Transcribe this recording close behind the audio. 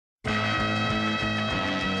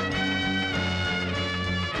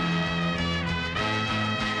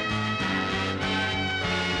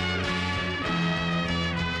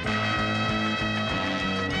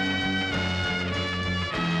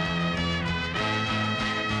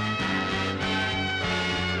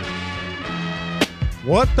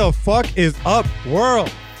What the fuck is up,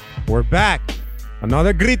 world? We're back.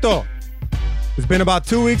 Another grito. It's been about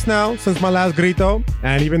 2 weeks now since my last grito.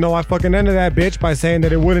 And even though I fucking ended that bitch by saying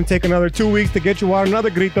that it wouldn't take another 2 weeks to get you out another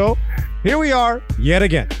grito, here we are yet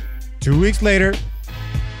again. 2 weeks later.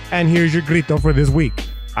 And here's your grito for this week.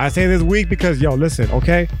 I say this week because, yo, listen,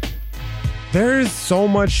 okay? There's so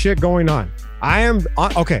much shit going on.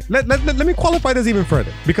 Okay, let me qualify this even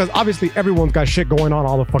further, because obviously everyone's got shit going on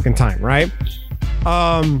all the fucking time, right?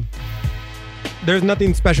 There's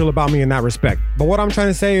nothing special about me in that respect. But what I'm trying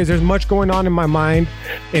to say is there's much going on in my mind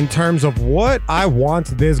in terms of what I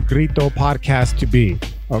want this Grito podcast to be,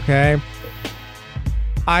 okay?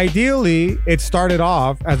 Ideally, it started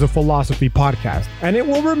off as a philosophy podcast, and it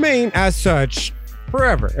will remain as such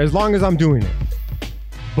forever, as long as I'm doing it.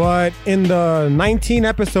 But in the 19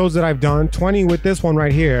 episodes that I've done, 20 with this one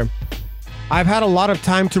right here, I've had a lot of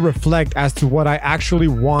time to reflect as to what I actually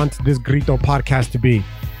want this Grito podcast to be.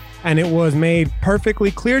 And it was made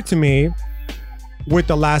perfectly clear to me with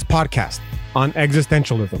the last podcast on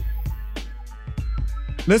existentialism.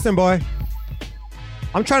 Listen, boy,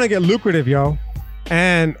 I'm trying to get lucrative, yo.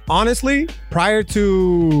 And honestly, prior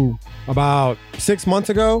to about 6 months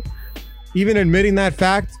ago, even admitting that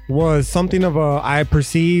fact was something of I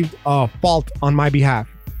perceived a fault on my behalf,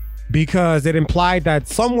 because it implied that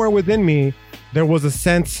somewhere within me, there was a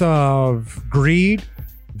sense of greed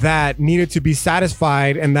that needed to be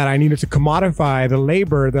satisfied, and that I needed to commodify the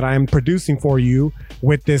labor that I'm producing for you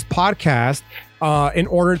with this podcast in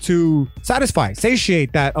order to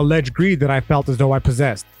satiate that alleged greed that I felt as though I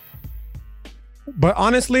possessed. But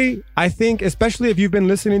honestly, I think, especially if you've been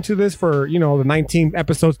listening to this for, the 19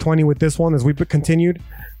 episodes, 20 with this one as we've continued,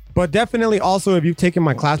 but definitely also if you've taken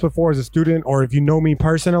my class before as a student, or if you know me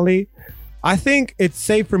personally, I think it's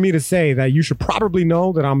safe for me to say that you should probably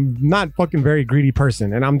know that I'm not fucking very greedy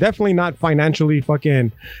person. And I'm definitely not financially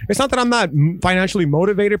fucking, it's not that I'm not financially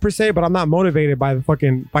motivated per se, but I'm not motivated by the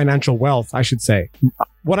fucking financial wealth, I should say.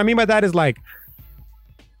 What I mean by that is, like,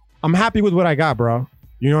 I'm happy with what I got, bro.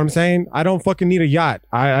 You know what I'm saying? I don't fucking need a yacht.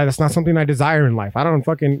 That's not something I desire in life. I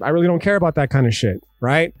really don't care about that kind of shit,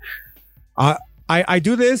 right? I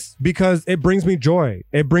do this because it brings me joy.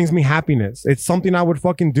 It brings me happiness. It's something I would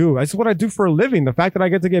fucking do. It's what I do for a living. The fact that I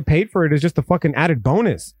get to get paid for it is just a fucking added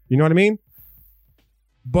bonus. You know what I mean?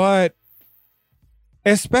 But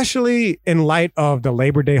especially in light of the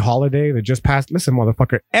Labor Day holiday that just passed. Listen,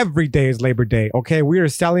 motherfucker, every day is Labor Day, okay? We are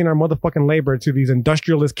selling our motherfucking labor to these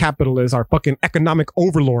industrialist capitalists, our fucking economic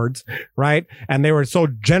overlords, right? And they were so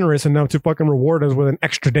generous enough to fucking reward us with an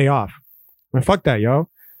extra day off. I mean, fuck that, yo.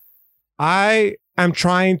 I am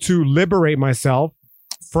trying to liberate myself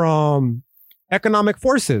from economic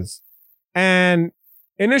forces. And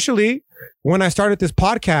initially, when I started this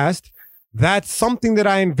podcast, that's something that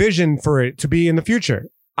I envisioned for it to be in the future.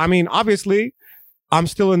 I mean, obviously, I'm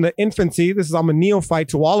still in the infancy. I'm a neophyte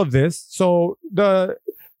to all of this. So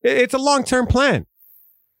it's a long-term plan.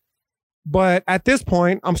 But at this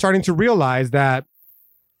point, I'm starting to realize that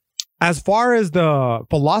as far as the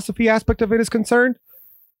philosophy aspect of it is concerned,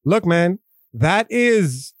 look, man, that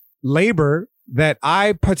is labor that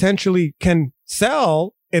I potentially can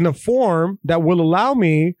sell in a form that will allow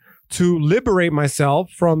me to liberate myself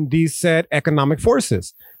from these said economic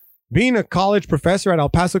forces. Being a college professor at El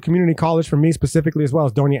Paso Community College, for me specifically, as well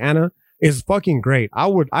as Doña Ana, is fucking great.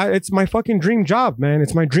 It's my fucking dream job, man.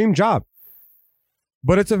 It's my dream job.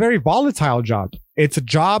 But it's a very volatile job. It's a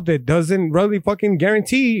job that doesn't really fucking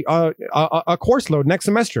guarantee a course load next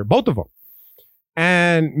semester, both of them.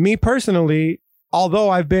 And me personally, although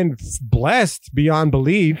I've been blessed beyond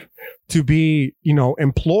belief to be,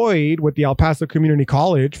 employed with the El Paso Community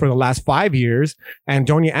College for the last 5 years and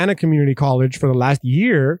Doña Ana Community College for the last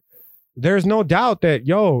year, there's no doubt that,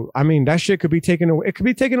 that shit could be taken away. It could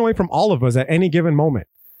be taken away from all of us at any given moment.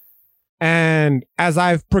 And as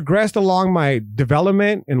I've progressed along my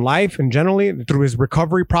development in life and generally through this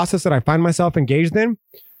recovery process that I find myself engaged in,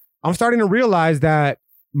 I'm starting to realize that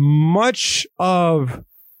much of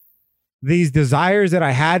these desires that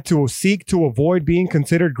I had to seek to avoid being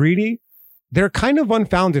considered greedy, they're kind of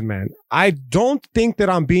unfounded, man. I don't think that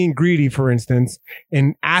I'm being greedy, for instance,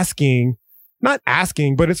 in not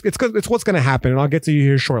asking, but it's what's going to happen. And I'll get to you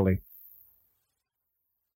here shortly.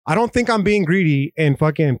 I don't think I'm being greedy in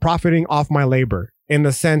fucking profiting off my labor, in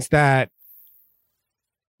the sense that,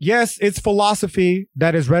 yes, it's philosophy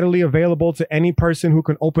that is readily available to any person who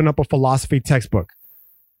can open up a philosophy textbook.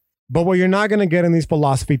 But what you're not going to get in these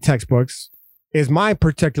philosophy textbooks is my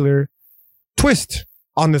particular twist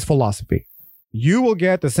on this philosophy. You will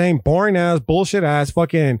get the same boring ass, bullshit ass,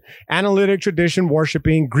 fucking analytic tradition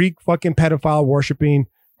worshiping, Greek fucking pedophile worshiping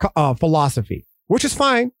philosophy, which is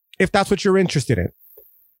fine if that's what you're interested in.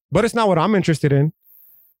 But it's not what I'm interested in.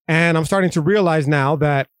 And I'm starting to realize now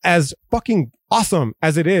that as fucking awesome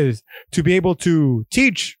as it is to be able to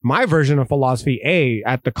teach my version of philosophy, A,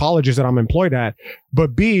 at the colleges that I'm employed at,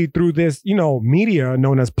 but B, through this, media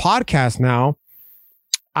known as podcast now,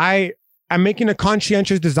 I am making a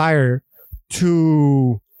conscientious desire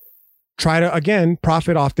to try to, again,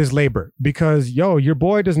 profit off this labor because, your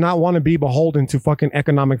boy does not want to be beholden to fucking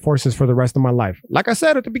economic forces for the rest of my life. Like I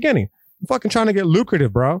said at the beginning, I'm fucking trying to get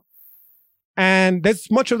lucrative, bro. And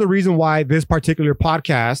that's much of the reason why this particular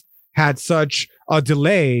podcast had such a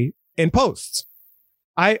delay in posts.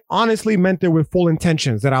 I honestly meant it with full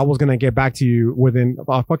intentions that I was going to get back to you within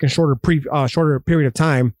a fucking shorter period of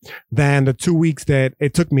time than the 2 weeks that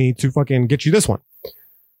it took me to fucking get you this one.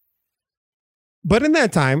 But in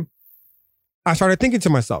that time, I started thinking to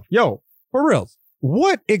myself, for reals,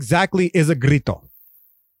 what exactly is a grito?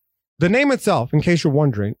 The name itself, in case you're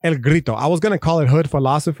wondering, El Grito. I was going to call it hood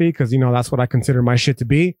philosophy because, that's what I consider my shit to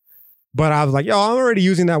be. But I was like, I'm already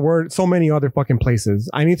using that word so many other fucking places.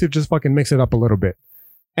 I need to just fucking mix it up a little bit.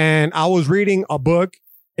 And I was reading a book.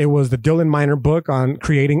 It was the Dylan Miner book on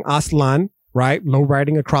creating Aslan, right? Low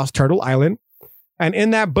riding across Turtle Island. And in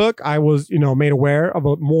that book, I was, made aware of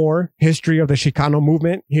a more history of the Chicano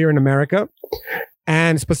movement here in America.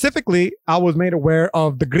 And specifically, I was made aware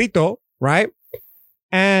of the Grito, right?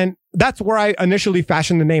 And that's where I initially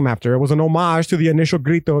fashioned the name after. It was an homage to the initial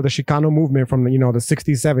grito of the Chicano movement from the 60s,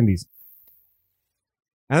 70s.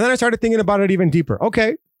 And then I started thinking about it even deeper.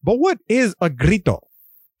 Okay, but what is a grito?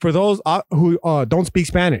 For those who don't speak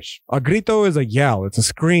Spanish, a grito is a yell. It's a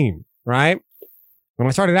scream, right? And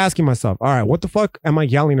I started asking myself, all right, what the fuck am I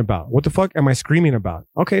yelling about? What the fuck am I screaming about?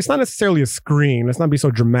 Okay, it's not necessarily a scream. Let's not be so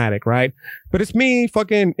dramatic, right? But it's me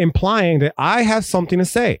fucking implying that I have something to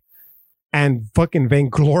say. And fucking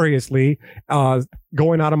vaingloriously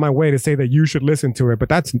going out of my way to say that you should listen to it. But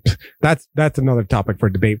that's another topic for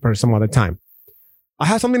debate for some other time. I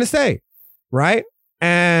have something to say, right?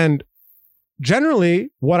 And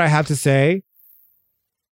generally, what I have to say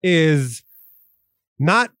is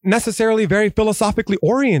not necessarily very philosophically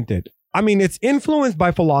oriented. I mean, it's influenced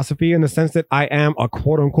by philosophy in the sense that I am a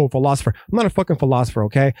quote unquote philosopher. I'm not a fucking philosopher,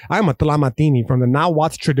 okay? I'm a Tlamatini from the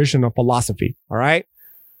Nahuatl tradition of philosophy, all right?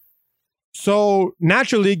 So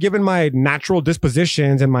naturally, given my natural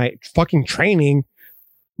dispositions and my fucking training,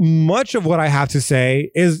 much of what I have to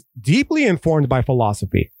say is deeply informed by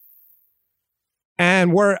philosophy.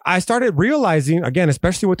 And where I started realizing, again,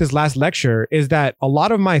 especially with this last lecture, is that a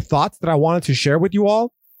lot of my thoughts that I wanted to share with you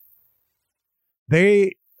all,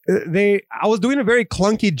 I was doing a very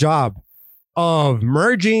clunky job of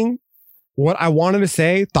merging what I wanted to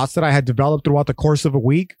say, thoughts that I had developed throughout the course of a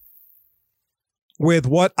week, with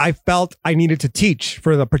what I felt I needed to teach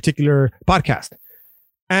for the particular podcast.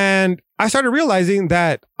 And I started realizing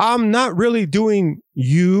that I'm not really doing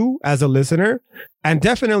you as a listener, and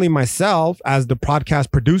definitely myself as the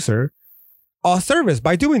podcast producer, a service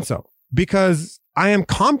by doing so, because I am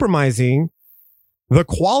compromising the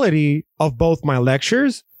quality of both my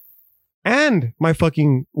lectures and my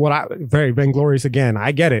fucking, very vainglorious again.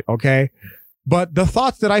 I get it. Okay. But the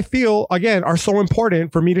thoughts that I feel, again, are so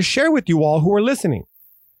important for me to share with you all who are listening.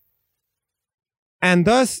 And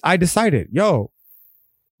thus I decided,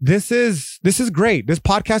 this is great. This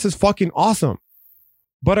podcast is fucking awesome.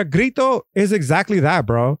 But a grito is exactly that,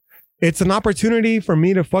 bro. It's an opportunity for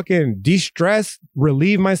me to fucking de-stress,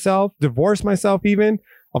 relieve myself, divorce myself even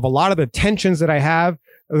of a lot of the tensions that I have,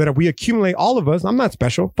 that we accumulate, all of us. I'm not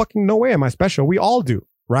special. Fucking no way am I special. We all do,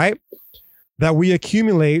 right? That we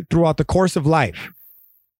accumulate throughout the course of life.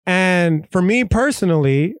 And for me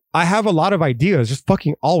personally, I have a lot of ideas, just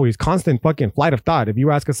fucking always constant fucking flight of thought. If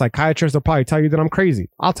you ask a psychiatrist, they'll probably tell you that I'm crazy.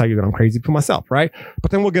 I'll tell you that I'm crazy for myself, right?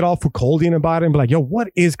 But then we'll get all Foucauldian about it and be like, what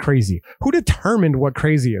is crazy? Who determined what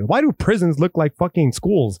crazy is? Why do prisons look like fucking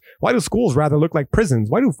schools? Why do schools rather look like prisons?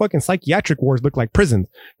 Why do fucking psychiatric wards look like prisons?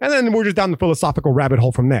 And then we're just down the philosophical rabbit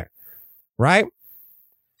hole from there, right?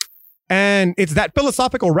 And it's that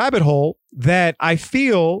philosophical rabbit hole that I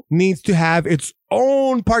feel needs to have its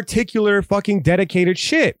own particular fucking dedicated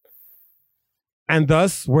shit. And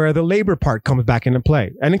thus where the labor part comes back into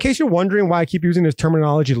play. And in case you're wondering why I keep using this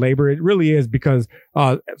terminology labor, it really is because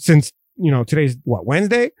since, today's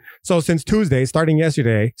Wednesday? So since Tuesday,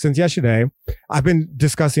 since yesterday, I've been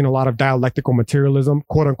discussing a lot of dialectical materialism,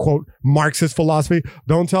 quote unquote, Marxist philosophy.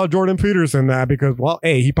 Don't tell Jordan Peterson that because,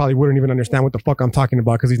 A, he probably wouldn't even understand what the fuck I'm talking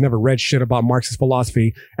about because he's never read shit about Marxist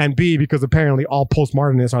philosophy. And B, because apparently all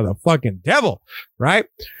postmodernists are the fucking devil, right?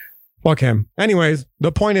 Fuck him. Anyways,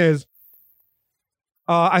 the point is,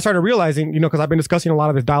 I started realizing, because I've been discussing a lot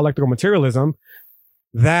of this dialectical materialism,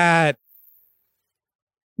 that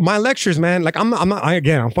my lectures, man, like I'm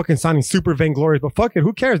fucking sounding super vainglorious, but fuck it,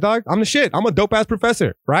 who cares, dog? I'm the shit. I'm a dope ass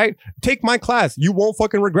professor, right? Take my class. You won't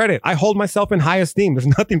fucking regret it. I hold myself in high esteem. There's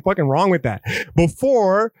nothing fucking wrong with that.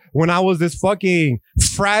 Before, when I was this fucking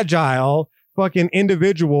fragile fucking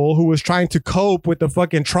individual who was trying to cope with the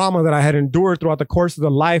fucking trauma that I had endured throughout the course of a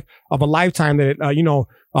lifetime that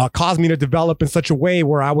it, caused me to develop in such a way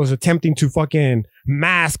where I was attempting to fucking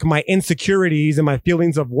mask my insecurities and my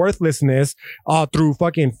feelings of worthlessness, through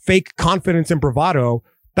fucking fake confidence and bravado.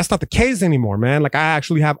 That's not the case anymore, man. Like I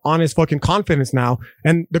actually have honest fucking confidence now,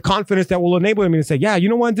 and the confidence that will enable me to say, yeah, you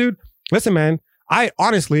know what, dude? Listen, man, I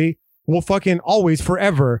honestly will fucking always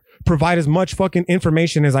forever provide as much fucking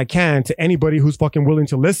information as I can to anybody who's fucking willing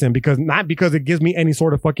to listen, because not because it gives me any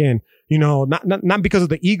sort of fucking, not because of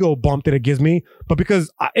the ego bump that it gives me, but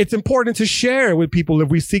because it's important to share with people if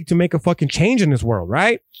we seek to make a fucking change in this world,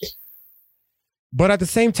 right? But at the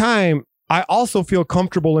same time, I also feel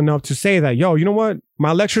comfortable enough to say that, yo, you know what?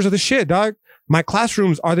 My lectures are the shit, dog. My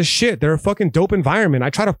classrooms are the shit. They're a fucking dope environment. I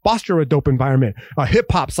try to foster a dope environment, a hip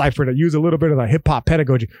hop cipher to use a little bit of the hip hop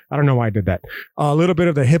pedagogy. I don't know why I did that. A little bit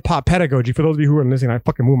of the hip hop pedagogy. For those of you who are listening, I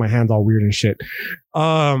fucking move my hands all weird and shit.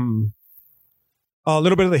 A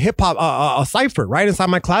little bit of the hip hop a cipher right inside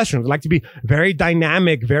my classrooms. I like to be very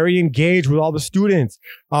dynamic, very engaged with all the students,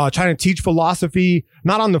 trying to teach philosophy,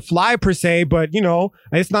 not on the fly per se, but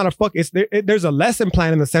it's not there's a lesson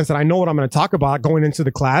plan in the sense that I know what I'm going to talk about going into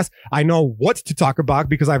the class. I know what to talk about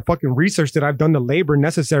because I've fucking researched it. I've done the labor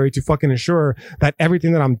necessary to fucking ensure that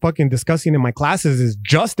everything that I'm fucking discussing in my classes is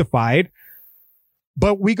justified.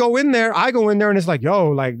 But I go in there and it's like,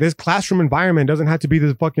 yo, like this classroom environment doesn't have to be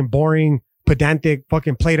this fucking boring, pedantic,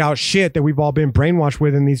 fucking played out shit that we've all been brainwashed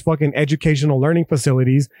with in these fucking educational learning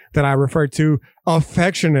facilities that I refer to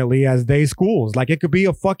affectionately as day schools. Like it could be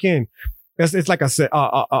a fucking, it's like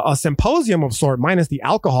a symposium of sort minus the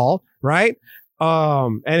alcohol, right?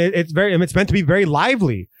 And it's meant to be very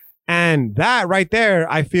lively. And that right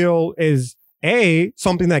there, I feel is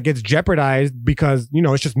something that gets jeopardized because,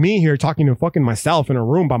 it's just me here talking to fucking myself in a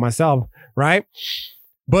room by myself, right?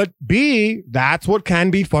 But B, that's what can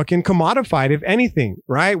be fucking commodified, if anything,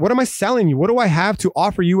 right? What am I selling you? What do I have to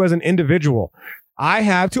offer you as an individual? I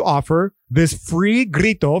have to offer this free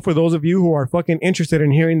grito for those of you who are fucking interested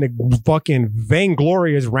in hearing the fucking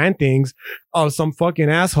vainglorious rantings of some fucking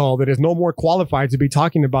asshole that is no more qualified to be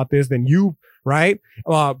talking about this than you, right?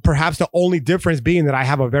 Perhaps the only difference being that I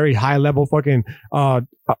have a very high level fucking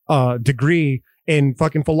degree in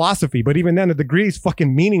fucking philosophy. But even then, the degree is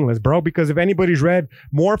fucking meaningless, bro, because if anybody's read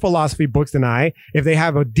more philosophy books than I, if they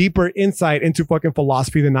have a deeper insight into fucking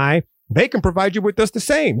philosophy than I, they can provide you with just the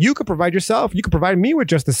same. You could provide yourself. You could provide me with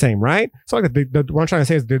just the same, right? So like what I'm trying to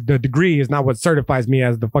say is the degree is not what certifies me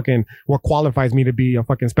as what qualifies me to be a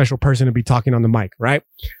fucking special person to be talking on the mic, right?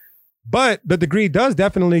 But the degree does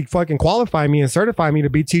definitely fucking qualify me and certify me to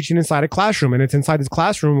be teaching inside a classroom. And it's inside this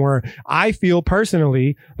classroom where I feel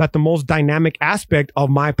personally that the most dynamic aspect of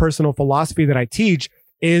my personal philosophy that I teach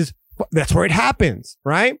that's where it happens,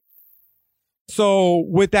 right? So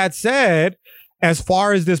with that said, as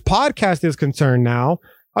far as this podcast is concerned now,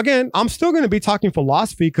 again, I'm still going to be talking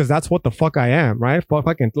philosophy because that's what the fuck I am, right?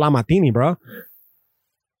 Fucking Tlamatini, bro.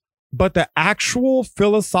 But the actual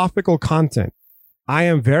philosophical content, I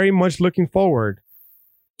am very much looking forward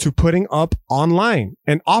to putting up online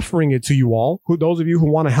and offering it to you all, those of you who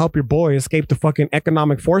want to help your boy escape the fucking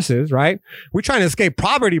economic forces, right? We're trying to escape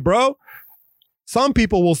poverty, bro. Some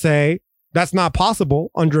people will say that's not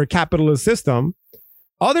possible under a capitalist system.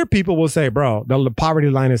 Other people will say, bro, the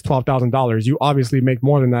poverty line is $12,000. You obviously make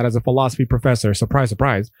more than that as a philosophy professor. Surprise,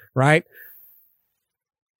 surprise, right?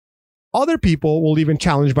 Other people will even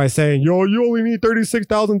challenge by saying, yo, you only need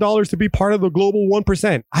 $36,000 to be part of the global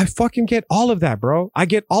 1%. I fucking get all of that, bro. I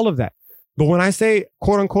get all of that. But when I say,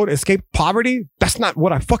 quote unquote, escape poverty, that's not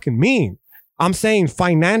what I fucking mean. I'm saying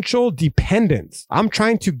financial dependence. I'm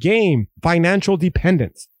trying to gain financial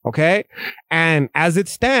dependence. Okay. And as it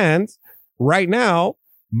stands right now,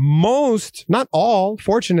 most, not all,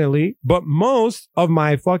 fortunately, but most of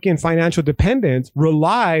my fucking financial dependence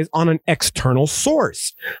relies on an external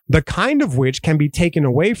source, the kind of which can be taken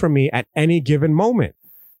away from me at any given moment,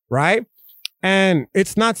 right? And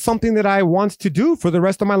it's not something that I want to do for the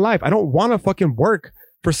rest of my life. I don't want to fucking work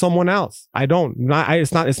for someone else.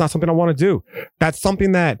 It's not something I want to do. That's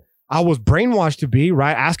something that I was brainwashed to be,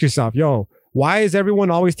 right? Ask yourself, yo, why is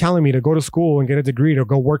everyone always telling me to go to school and get a degree to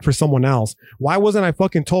go work for someone else? Why wasn't I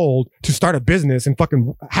fucking told to start a business and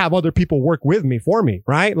fucking have other people work with me for me,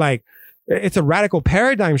 right? Like, it's a radical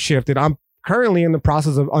paradigm shift that I'm currently in the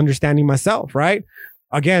process of understanding myself, right?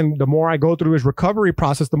 again, the more I go through this recovery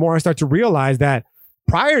process, the more I start to realize that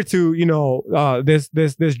prior to,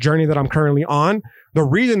 this journey that I'm currently on, the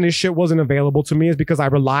reason this shit wasn't available to me is because I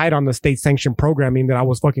relied on the state sanctioned programming that I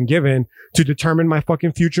was fucking given to determine my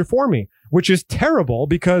fucking future for me, which is terrible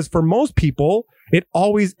because for most people, it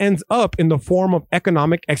always ends up in the form of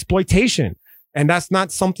economic exploitation. And that's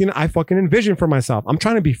not something I fucking envision for myself. I'm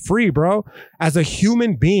trying to be free, bro. As a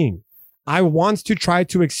human being, I want to try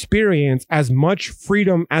to experience as much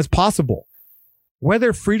freedom as possible.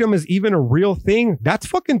 Whether freedom is even a real thing, that's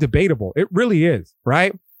fucking debatable. It really is,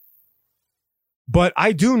 right? But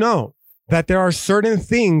I do know that there are certain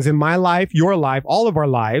things in my life, your life, all of our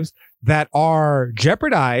lives that are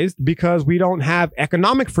jeopardized because we don't have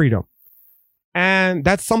economic freedom. And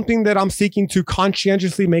that's something that I'm seeking to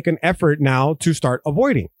conscientiously make an effort now to start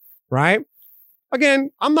avoiding, right?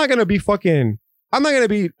 Again, I'm not going to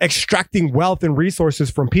be extracting wealth and resources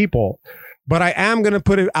from people, but I am going to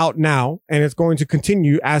put it out now, and it's going to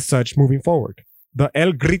continue as such moving forward. The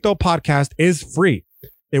El Grito podcast is free.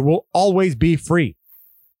 It will always be free.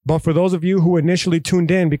 But for those of you who initially tuned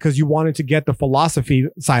in because you wanted to get the philosophy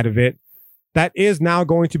side of it, that is now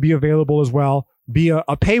going to be available as well via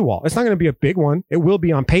a paywall. It's not going to be a big one. It will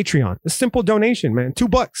be on Patreon. A simple donation, man.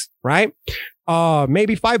 $2, right?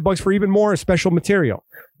 Maybe $5 for even more special material.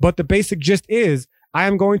 But the basic gist is I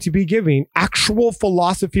am going to be giving actual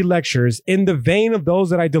philosophy lectures in the vein of those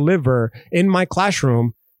that I deliver in my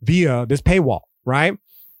classroom via this paywall, right?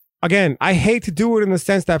 Again, I hate to do it in the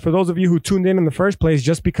sense that for those of you who tuned in the first place,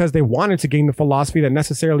 just because they wanted to gain the philosophy that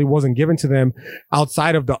necessarily wasn't given to them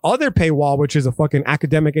outside of the other paywall, which is a fucking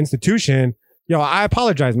academic institution, I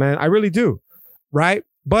apologize, man. I really do. Right?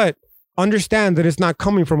 But understand that it's not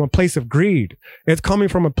coming from a place of greed. It's coming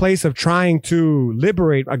from a place of trying to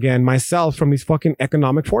liberate, again, myself from these fucking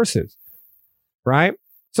economic forces. Right?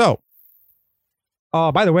 So,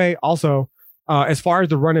 by the way, also, as far as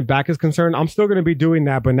the run it back is concerned, I'm still going to be doing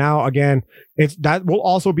that. But now, again, that will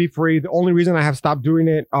also be free. The only reason I have stopped doing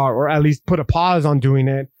it, or at least put a pause on doing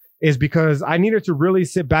it, is because I needed to really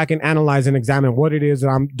sit back and analyze and examine what it is that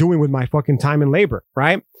I'm doing with my fucking time and labor,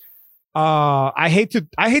 right? I hate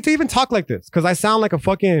to even talk like this because I sound like a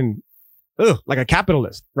fucking, like a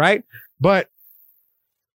capitalist, right? But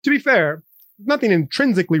to be fair, nothing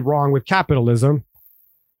intrinsically wrong with capitalism.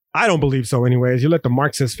 I don't believe so anyways. You let the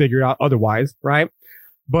Marxists figure out otherwise, right?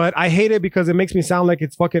 But I hate it because it makes me sound like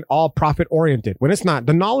it's fucking all profit oriented when it's not.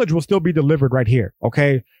 The knowledge will still be delivered right here,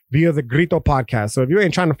 okay? Via the Grito podcast. So if you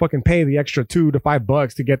ain't trying to fucking pay the extra $2 to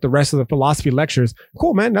 $5 to get the rest of the philosophy lectures,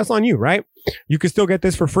 cool, man. That's on you, right? You can still get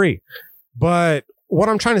this for free. But what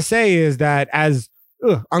I'm trying to say is that as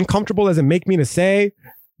uncomfortable as it make me to say,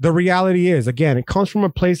 the reality is, again, it comes from a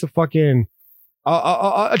place of fucking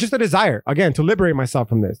just a desire, again, to liberate myself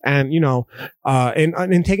from this. And,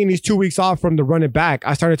 in taking these 2 weeks off from the run it back,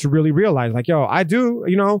 I started to really realize like, I do,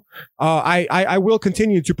 I will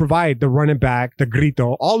continue to provide the run it back, the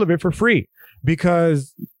grito, all of it for free,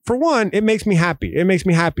 because for one, it makes me happy. It makes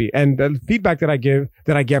me happy. And the feedback that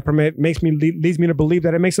I get from it leads me to believe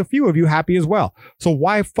that it makes a few of you happy as well. So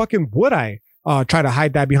why fucking would I try to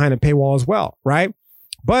hide that behind a paywall as well? Right?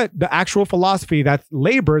 But the actual philosophy, that's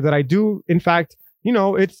labor that I do, in fact,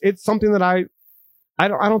 it's something that I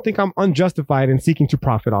don't think I'm unjustified in seeking to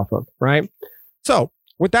profit off of, right? So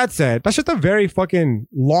with that said, that's just a very fucking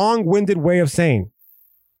long-winded way of saying,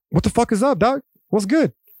 what the fuck is up, dog? What's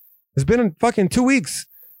good? It's been fucking 2 weeks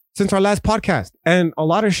since our last podcast, and a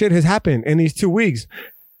lot of shit has happened in these 2 weeks.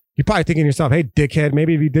 You're probably thinking to yourself, hey, dickhead,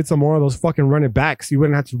 maybe if you did some more of those fucking run it backs, you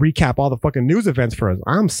wouldn't have to recap all the fucking news events for us.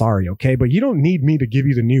 I'm sorry, okay? But you don't need me to give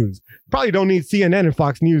you the news. Probably don't need CNN and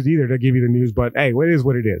Fox News either to give you the news, but hey, it is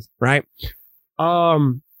what it is, right?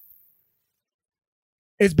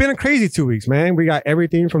 It's been a crazy 2 weeks, man. We got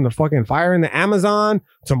everything from the fucking fire in the Amazon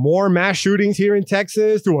to more mass shootings here in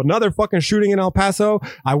Texas to another fucking shooting in El Paso.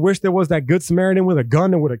 I wish there was that good Samaritan with a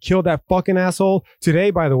gun that would have killed that fucking asshole.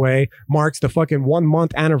 Today, by the way, marks the fucking 1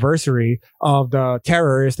 month anniversary of the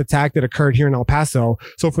terrorist attack that occurred here in El Paso.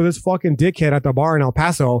 So for this fucking dickhead at the bar in El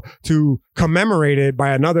Paso to commemorate it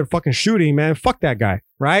by another fucking shooting, man, fuck that guy,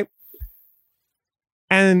 right?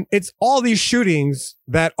 And it's all these shootings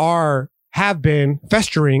that have been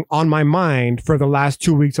festering on my mind for the last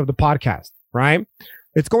 2 weeks of the podcast, right?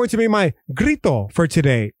 It's going to be my grito for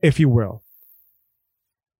today, if you will.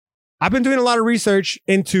 I've been doing a lot of research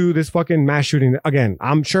into this fucking mass shooting. Again,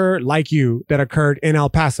 I'm sure, like you, that occurred in El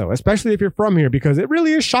Paso, especially if you're from here, because it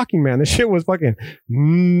really is shocking, man. This shit was fucking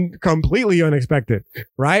completely unexpected,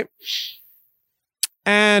 right?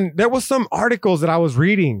 And there was some articles that I was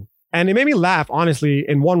reading, and it made me laugh, honestly,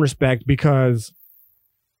 in one respect, because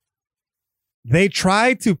They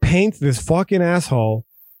tried to paint this fucking asshole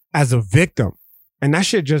as a victim. And that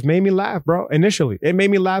shit just made me laugh, bro. Initially, it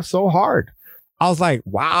made me laugh so hard. I was like,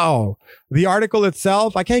 wow. The article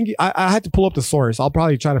itself, I had to pull up the source. I'll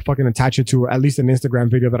probably try to fucking attach it to at least an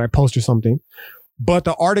Instagram video that I post or something. But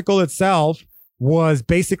the article itself was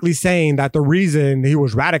basically saying that the reason he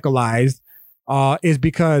was radicalized is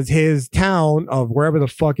because his town of wherever the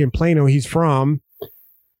fucking Plano he's from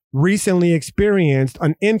recently experienced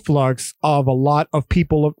an influx of a lot of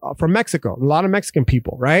people from Mexico, a lot of Mexican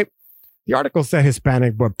people, right? The article said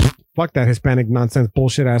Hispanic, but fuck that Hispanic nonsense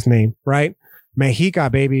bullshit ass name, right?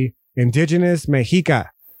 Mexica, baby. Indigenous Mexica.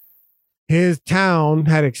 His town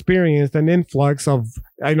had experienced an influx of,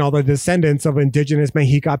 the descendants of indigenous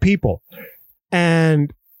Mexica people.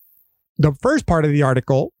 And the first part of the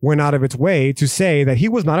article went out of its way to say that he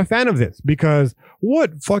was not a fan of this because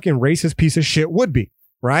what fucking racist piece of shit would be,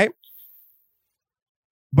 right?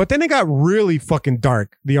 But then it got really fucking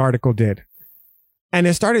dark, the article did. And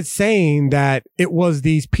it started saying that it was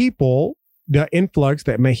these people, the influx,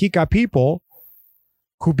 that Mexica people,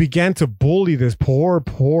 who began to bully this poor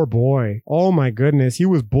boy. Oh my goodness. He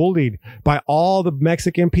was bullied by all the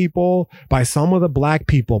Mexican people, by some of the black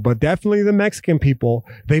people, but definitely the Mexican people.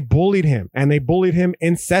 They bullied him and they bullied him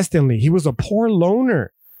incessantly. He was a poor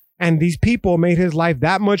loner. And these people made his life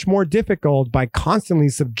that much more difficult by constantly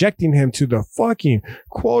subjecting him to the fucking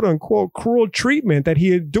quote unquote cruel treatment that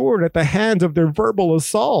he endured at the hands of their verbal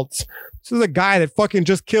assaults. This is a guy that fucking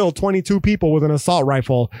just killed 22 people with an assault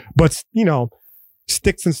rifle, but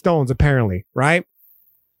sticks and stones apparently, right?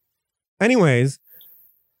 Anyways,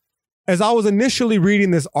 as I was initially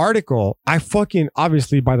reading this article, I fucking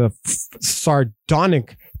obviously by the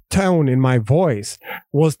sardonic tone in my voice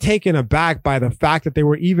was taken aback by the fact that they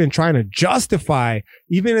were even trying to justify,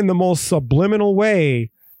 even in the most subliminal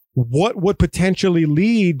way, what would potentially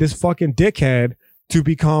lead this fucking dickhead to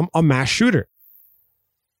become a mass shooter.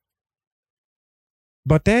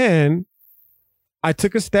 But then I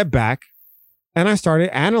took a step back and I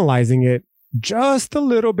started analyzing it just a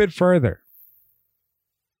little bit further.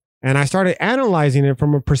 And I started analyzing it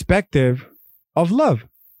from a perspective of love.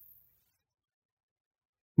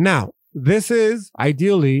 Now, this is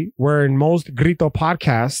ideally where in most Grito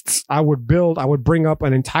podcasts, I would bring up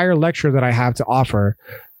an entire lecture that I have to offer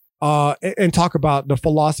and talk about the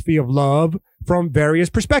philosophy of love from various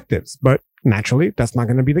perspectives. But naturally, that's not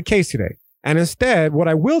going to be the case today. And instead, what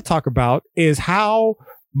I will talk about is how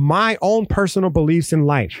my own personal beliefs in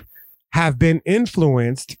life have been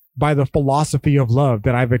influenced by the philosophy of love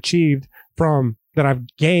that I've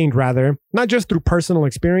gained, not just through personal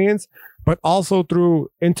experience, but also through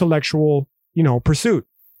intellectual, pursuit.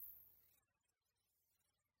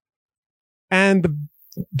 And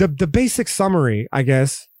the basic summary, I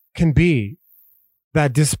guess, can be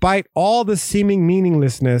that despite all the seeming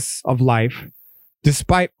meaninglessness of life,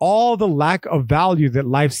 despite all the lack of value that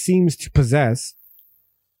life seems to possess,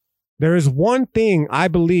 there is one thing I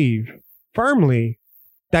believe firmly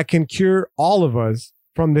that can cure all of us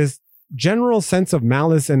from this general sense of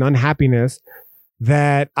malice and unhappiness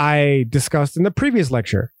that I discussed in the previous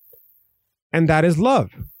lecture. And that is love.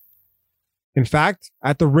 In fact,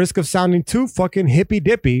 at the risk of sounding too fucking hippy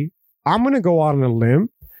dippy, I'm going to go out on a limb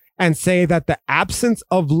and say that the absence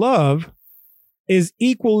of love is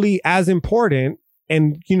equally as important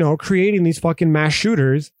in, creating these fucking mass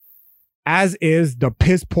shooters as is the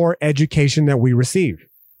piss poor education that we receive.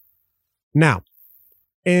 Now,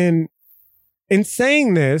 in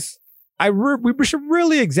saying this, we should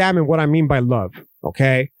really examine what I mean by love.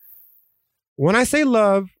 Okay. When I say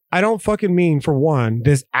love, I don't fucking mean, for one,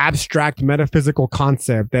 this abstract metaphysical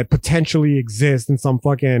concept that potentially exists in some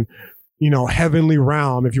fucking, heavenly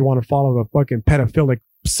realm, if you want to follow the fucking pedophilic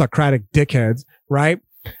Socratic dickheads, right?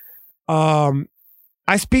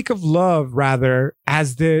 I speak of love rather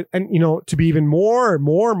as to be even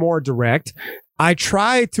more direct, I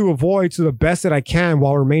try to avoid to the best that I can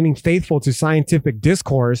while remaining faithful to scientific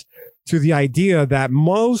discourse to the idea that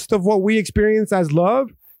most of what we experience as love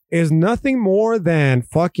is nothing more than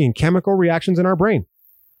fucking chemical reactions in our brain.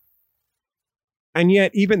 And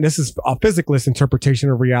yet, even this is a physicalist interpretation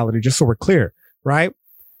of reality, just so we're clear, right?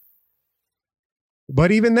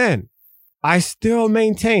 But even then, I still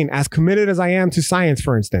maintain, as committed as I am to science,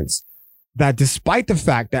 for instance, that despite the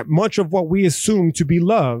fact that much of what we assume to be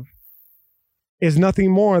love is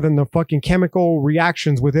nothing more than the fucking chemical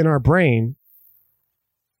reactions within our brain,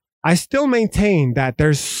 I still maintain that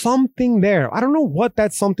there's something there. I don't know what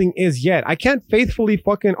that something is yet. I can't faithfully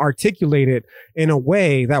fucking articulate it in a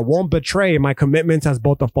way that won't betray my commitments as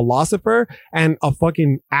both a philosopher and a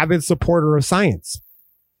fucking avid supporter of science.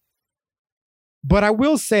 But I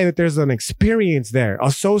will say that there's an experience there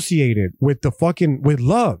associated with with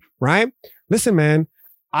love, right? Listen, man,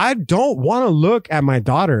 I don't want to look at my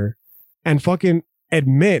daughter and fucking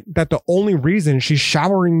admit that the only reason she's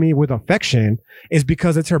showering me with affection is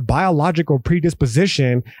because it's her biological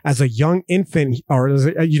predisposition as a young infant, or as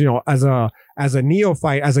a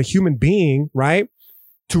neophyte, as a human being, right?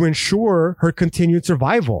 To ensure her continued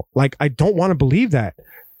survival. Like, I don't want to believe that.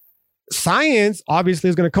 Science obviously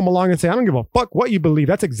is going to come along and say, I don't give a fuck what you believe.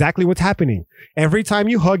 That's exactly what's happening. Every time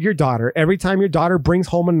you hug your daughter, every time your daughter brings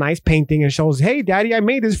home a nice painting and shows, hey, daddy, I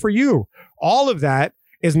made this for you. All of that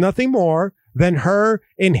is nothing more than her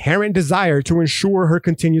inherent desire to ensure her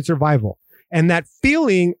continued survival. And that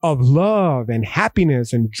feeling of love and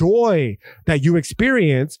happiness and joy that you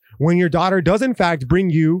experience when your daughter does in fact bring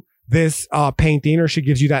you this painting, or she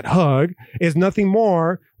gives you that hug, is nothing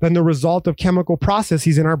more than the result of chemical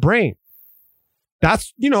processes in our brain.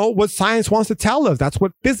 That's, what science wants to tell us. That's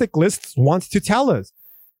what physicists wants to tell us.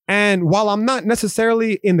 And while I'm not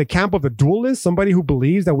necessarily in the camp of a dualist, somebody who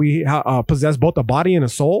believes that we possess both a body and a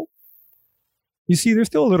soul, you see, there's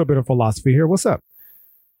still a little bit of philosophy here. What's up?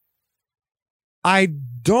 I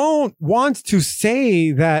don't want to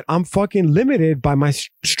say that I'm fucking limited by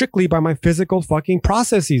strictly by my physical fucking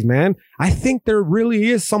processes, man. I think there really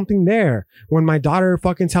is something there when my daughter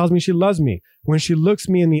fucking tells me she loves me, when she looks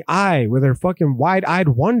me in the eye with her fucking wide-eyed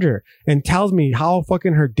wonder and tells me how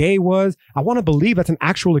fucking her day was. I want to believe that's an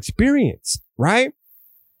actual experience, right?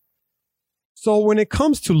 So when it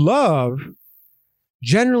comes to love,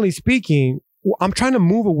 generally speaking, I'm trying to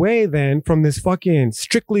move away then from this fucking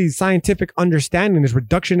strictly scientific understanding, this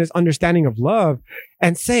reductionist understanding of love,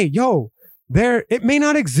 and say, yo, it may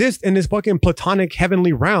not exist in this fucking platonic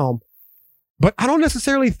heavenly realm, but I don't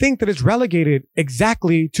necessarily think that it's relegated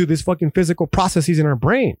exactly to this fucking physical processes in our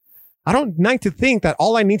brain. I don't like to think that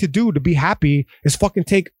all I need to do to be happy is fucking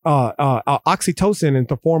take oxytocin in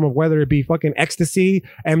the form of whether it be fucking ecstasy,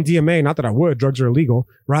 MDMA, not that I would, drugs are illegal,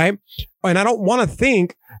 right? And I don't want to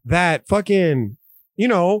think that fucking,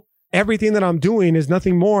 everything that I'm doing is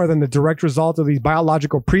nothing more than the direct result of these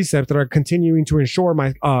biological precepts that are continuing to ensure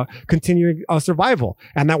my continuing survival.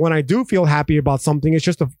 And that when I do feel happy about something, it's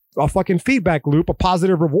just a fucking feedback loop, a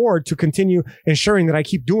positive reward to continue ensuring that I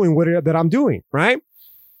keep doing that I'm doing, right?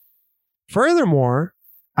 Furthermore,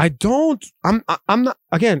 I don't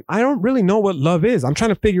really know what love is. I'm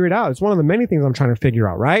trying to figure it out. It's one of the many things I'm trying to figure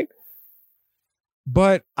out, right?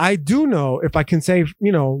 But I do know, if I can say,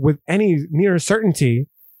 with any near certainty,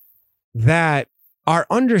 that our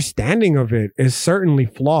understanding of it is certainly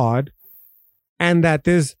flawed, and that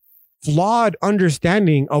this flawed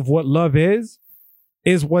understanding of what love is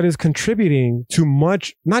what is contributing to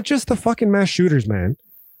much, not just the fucking mass shooters, man,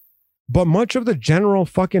 but much of the general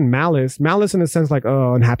fucking malice in a sense like,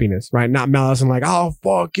 unhappiness, right? Not malice and like, I'll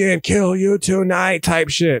fucking kill you tonight type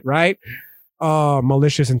shit, right?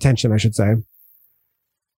 Malicious intention, I should say.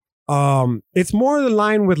 It's more in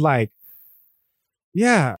line with like,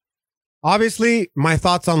 yeah, obviously my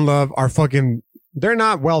thoughts on love are they're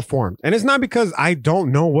not well formed. And it's not because I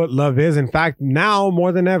don't know what love is. In fact, now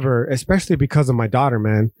more than ever, especially because of my daughter,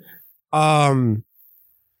 man, I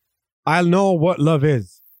know what love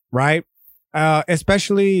is. Right?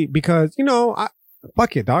 Especially because,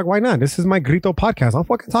 fuck it, dog. Why not? This is my Grito podcast. I'll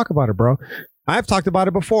fucking talk about it, bro. I've talked about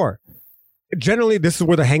it before. Generally, this is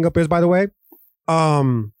where the hang up is, by the way.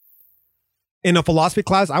 In a philosophy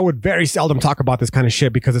class, I would very seldom talk about this kind of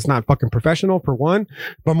shit because it's not fucking professional, for one,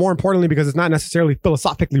 but more importantly, because it's not necessarily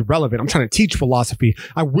philosophically relevant. I'm trying to teach philosophy.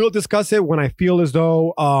 I will discuss it when I feel as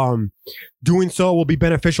though doing so will be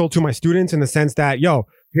beneficial to my students, in the sense that,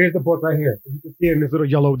 here's the book right here. You can see it in this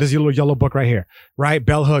little yellow book right here, right?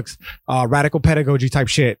 Bell hooks, radical pedagogy type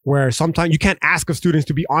shit, where sometimes you can't ask of students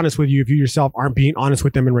to be honest with you if you yourself aren't being honest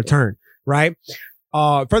with them in return, right?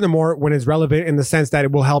 Furthermore, when it's relevant in the sense that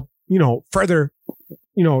it will help, further,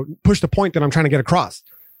 push the point that I'm trying to get across.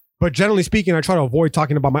 But generally speaking, I try to avoid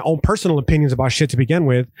talking about my own personal opinions about shit to begin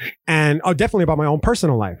with, and definitely about my own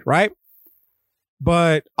personal life, right?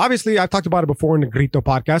 But obviously, I've talked about it before in the Grito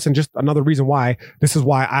podcast, and just another reason why, this is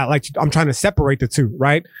why I'm trying to separate the two,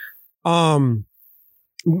 right?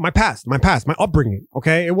 My past, my upbringing,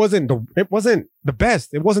 okay? It wasn't the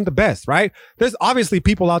best. It wasn't the best, right? There's obviously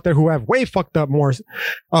people out there who have way fucked up more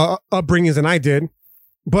upbringings than I did,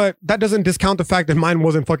 but that doesn't discount the fact that mine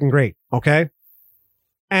wasn't fucking great, okay?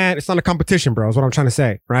 And it's not a competition, bro, is what I'm trying to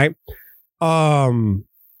say, right?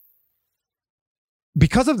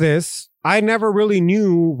 because of this, I never really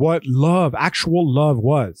knew what love, actual love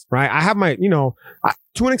was, right? I have my, to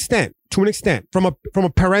an extent, from a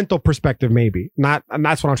parental perspective, maybe not. And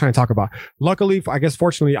that's what I'm trying to talk about. Luckily, I guess,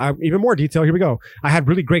 fortunately, even more detail. Here we go. I had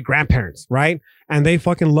really great grandparents, right? And they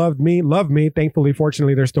fucking loved me. Thankfully,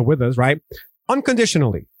 fortunately, they're still with us, right?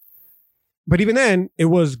 Unconditionally. But even then, it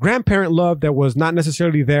was grandparent love that was not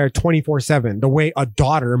necessarily there 24/7, the way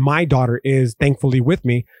my daughter is thankfully with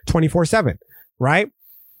me 24/7, right?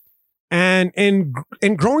 And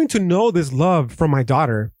in growing to know this love from my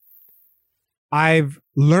daughter, I've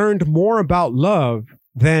learned more about love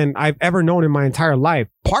than I've ever known in my entire life,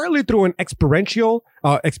 partly through an experiential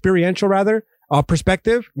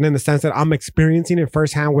perspective, and in the sense that I'm experiencing it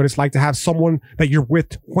firsthand what it's like to have someone that you're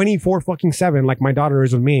with 24/7, like my daughter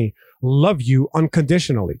is with me, love you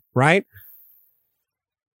unconditionally, right?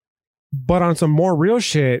 But on some more real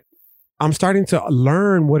shit, I'm starting to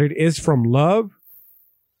learn what it is from love,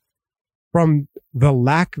 from the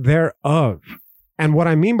lack thereof. And what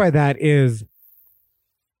I mean by that is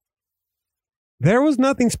there was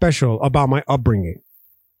nothing special about my upbringing.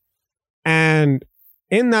 And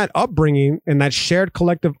in that upbringing, in that shared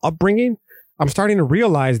collective upbringing, I'm starting to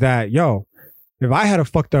realize that, if I had a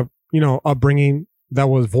fucked up, upbringing that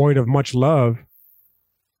was void of much love,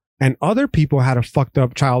 and other people had a fucked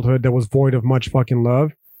up childhood that was void of much fucking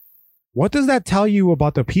love, what does that tell you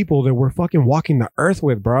about the people that we're fucking walking the earth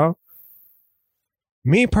with, bro?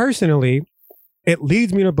 Me personally, it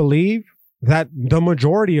leads me to believe that the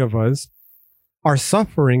majority of us are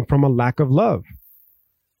suffering from a lack of love,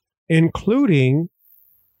 including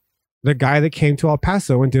the guy that came to El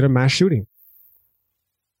Paso and did a mass shooting.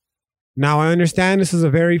 Now, I understand this is a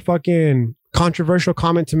very fucking controversial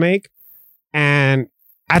comment to make, and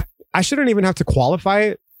I shouldn't even have to qualify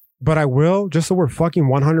it, but I will, just so we're fucking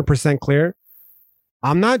 100% clear.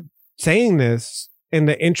 I'm not saying this in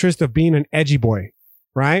the interest of being an edgy boy,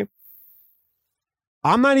 right?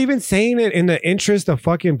 I'm not even saying it in the interest of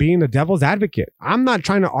fucking being the devil's advocate. I'm not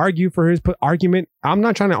trying to argue for his argument. I'm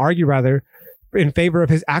not trying to argue, rather, in favor of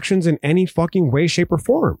his actions in any fucking way, shape, or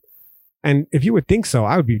form. And if you would think so,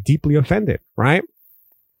 I would be deeply offended, right?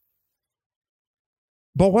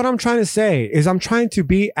 But what I'm trying to say is I'm trying to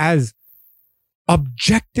be as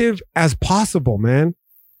objective as possible, man.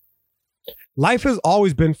 Life has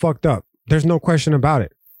always been fucked up. There's no question about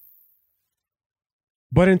it.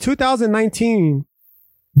 But in 2019,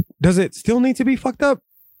 does it still need to be fucked up?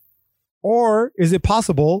 Or is it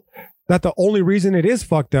possible that the only reason it is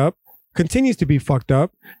fucked up, continues to be fucked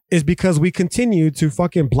up, is because we continue to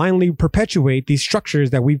fucking blindly perpetuate these structures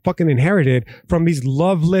that we fucking inherited from these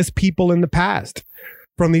loveless people in the past?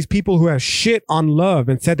 From these people who have shit on love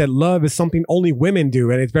and said that love is something only women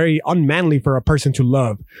do, and it's very unmanly for a person to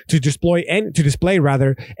love, to display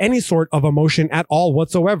any sort of emotion at all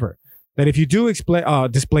whatsoever. That if you do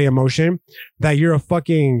display emotion, that you're a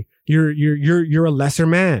fucking you're a lesser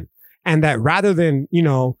man, and that rather than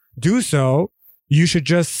do so, you should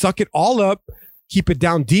just suck it all up, keep it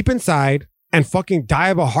down deep inside, and fucking die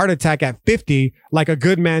of a heart attack at 50 like a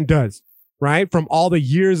good man does, right? From all the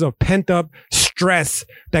years of pent up stress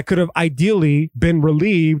that could have ideally been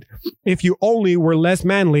relieved if you only were less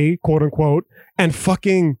manly, quote unquote, and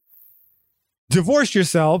fucking divorced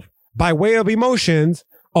yourself by way of emotions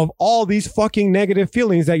of all these fucking negative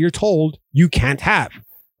feelings that you're told you can't have,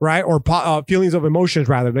 right? Or feelings of emotions,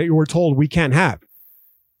 rather, that you were told we can't have.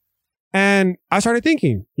 And I started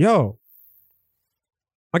thinking,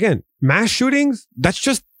 again, mass shootings, that's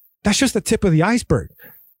just the tip of the iceberg.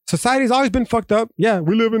 Society's always been fucked up. Yeah,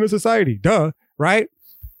 we live in a society, duh, right?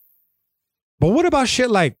 But what about shit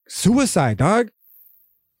like suicide, dog?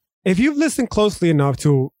 If you've listened closely enough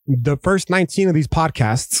to the first 19 of these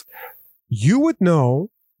podcasts, you would know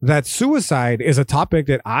that suicide is a topic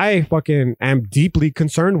that I fucking am deeply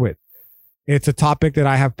concerned with. It's a topic that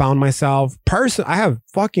I have found myself I have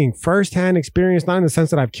fucking firsthand experience, not in the sense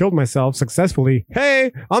that I've killed myself successfully.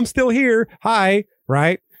 Hey, I'm still here. Hi,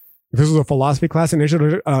 right? If this was a philosophy class, an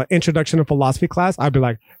introduction to philosophy class, I'd be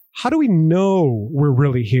like, how do we know we're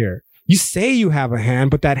really here? You say you have a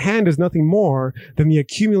hand, but that hand is nothing more than the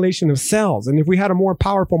accumulation of cells. And if we had a more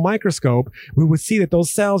powerful microscope, we would see that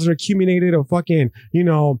those cells are accumulated of fucking,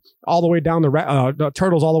 all the way down the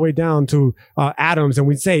turtles, all the way down to atoms. And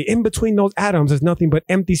we'd say in between those atoms is nothing but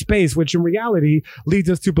empty space, which in reality leads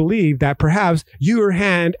us to believe that perhaps your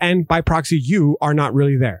hand and by proxy you are not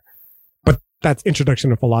really there. But that's introduction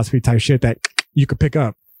to philosophy type shit that you could pick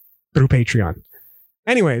up through Patreon.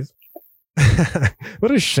 Anyways.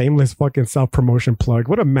 What a shameless fucking self-promotion plug.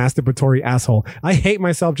 What a masturbatory asshole. I hate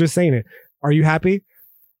myself just saying it. Are you happy?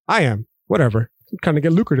 I am. Whatever. Kind of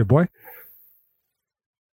get lucrative, boy.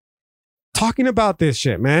 talking about this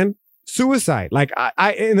shit, man. Suicide. Like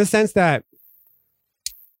I in the sense that,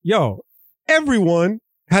 yo, everyone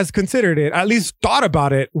has considered it, at least thought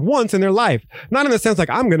about it once in their life. Not in the sense like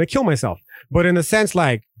I'm going to kill myself, but in the sense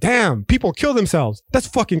like, damn, people kill themselves. That's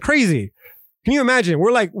fucking crazy. Can you imagine?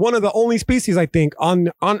 We're like one of the only species, I think,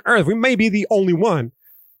 on Earth. We may be the only one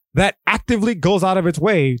that actively goes out of its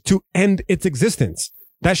way to end its existence.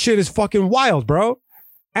 That shit is fucking wild, bro.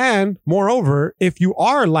 And moreover, if you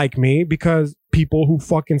are like me, because people who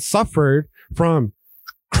fucking suffered from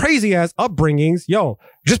crazy ass upbringings, yo,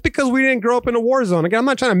 just because we didn't grow up in a war zone, again, I'm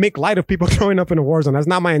not trying to make light of people growing up in a war zone. That's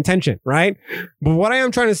not my intention, right? But what I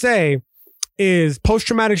am trying to say is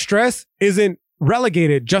post-traumatic stress isn't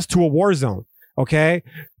relegated just to a war zone, okay?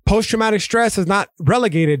 Post-traumatic stress is not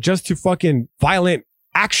relegated just to fucking violent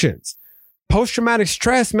actions. Post-traumatic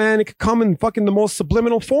stress, man, it could come in fucking the most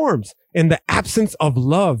subliminal forms. In the absence of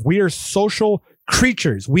love, we are social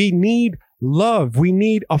creatures. We need love. We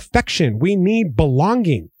need affection. We need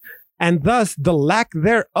belonging. And thus, the lack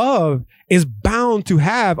thereof is bound to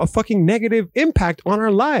have a fucking negative impact on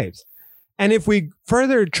our lives. And if we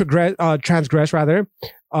further traverse down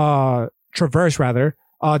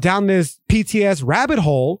this PTS rabbit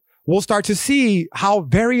hole, we'll start to see how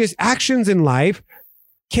various actions in life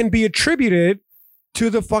can be attributed to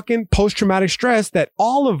the fucking post-traumatic stress that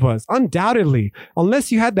all of us, undoubtedly, unless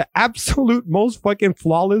you had the absolute most fucking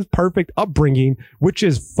flawless, perfect upbringing, which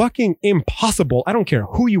is fucking impossible. I don't care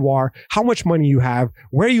who you are, how much money you have,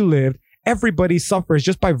 where you lived. Everybody suffers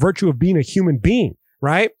just by virtue of being a human being,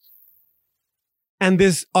 right? And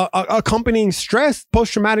this accompanying stress,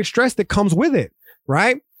 post-traumatic stress that comes with it,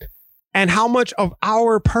 right? And how much of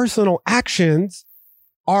our personal actions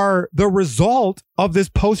are the result of this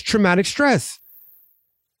post-traumatic stress.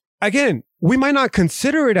 Again, we might not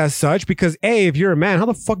consider it as such because, A, if you're a man, how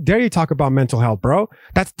the fuck dare you talk about mental health, bro?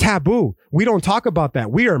 That's taboo. We don't talk about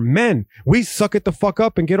that. We are men. We suck it the fuck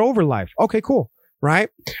up and get over life. Okay, cool. Right?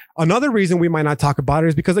 Another reason we might not talk about it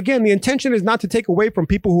is because, again, the intention is not to take away from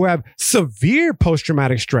people who have severe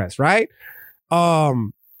post-traumatic stress, right?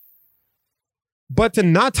 But to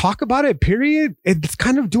not talk about it, period, it's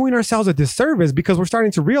kind of doing ourselves a disservice because we're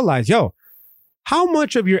starting to realize, yo, how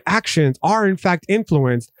much of your actions are in fact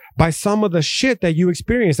influenced by some of the shit that you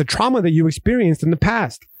experienced, the trauma that you experienced in the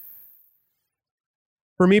past.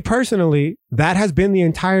 For me personally, that has been the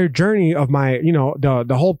entire journey of my, you know,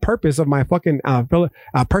 the whole purpose of my fucking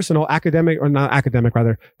personal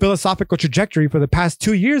philosophical trajectory for the past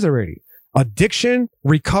 2 years already. Addiction,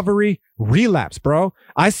 recovery, relapse, bro.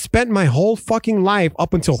 I spent my whole fucking life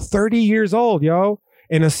up until 30 years old, yo,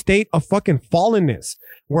 in a state of fucking fallenness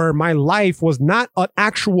where my life was not an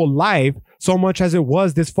actual life so much as it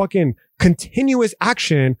was this fucking continuous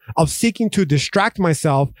action of seeking to distract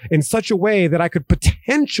myself in such a way that I could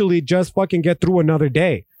potentially just fucking get through another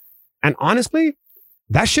day. And honestly,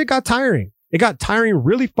 that shit got tiring. It got tiring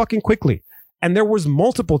really fucking quickly. And there was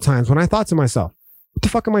multiple times when I thought to myself, what the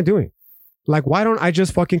fuck am I doing? Like, why don't I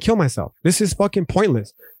just fucking kill myself? This is fucking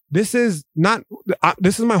pointless. This is not,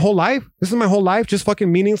 this is my whole life. This is my whole life. Just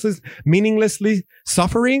fucking meaninglessly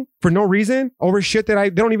suffering for no reason over shit that I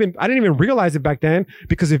didn't even realize it back then.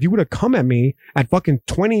 Because if you would have come at me at fucking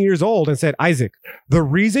 20 years old and said, Isaac, the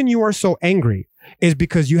reason you are so angry is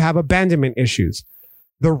because you have abandonment issues.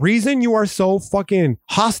 The reason you are so fucking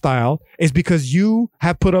hostile is because you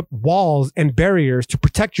have put up walls and barriers to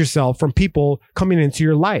protect yourself from people coming into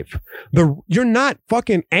your life. You're not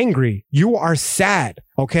fucking angry. You are sad.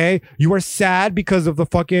 Okay. You are sad because of the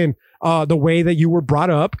fucking, the way that you were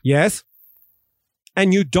brought up. Yes.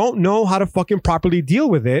 And you don't know how to fucking properly deal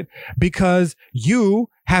with it because you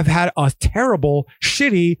have had a terrible,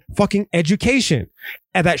 shitty fucking education.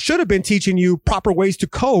 And that should have been teaching you proper ways to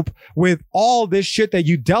cope with all this shit that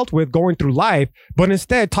you dealt with going through life, but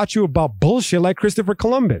instead taught you about bullshit like Christopher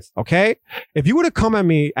Columbus. Okay. If you would have come at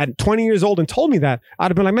me at 20 years old and told me that,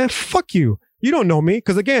 I'd have been like, man, fuck you. You don't know me.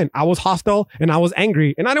 Cause again, I was hostile and I was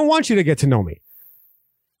angry and I didn't want you to get to know me.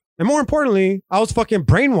 And more importantly, I was fucking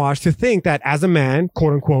brainwashed to think that as a man,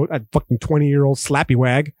 quote unquote, a fucking 20-year-old slappy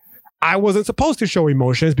wag, I wasn't supposed to show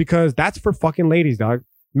emotions because that's for fucking ladies, dog.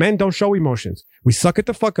 Men don't show emotions. We suck it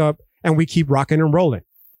the fuck up and we keep rocking and rolling.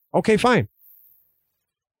 Okay, fine.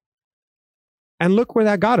 And look where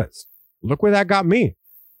that got us. Look where that got me.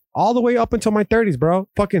 All the way up until my 30s, bro.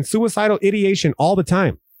 Fucking suicidal ideation all the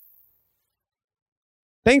time.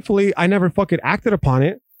 Thankfully, I never fucking acted upon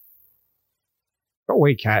it. Go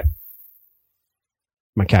away, cat.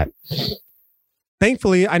 My cat.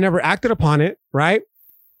 Thankfully, I never acted upon it, right?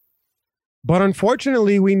 But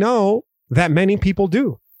unfortunately, we know that many people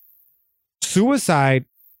do. Suicide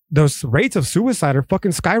those rates of suicide are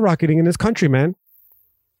fucking skyrocketing in this country, man.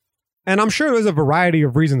 And I'm sure there's a variety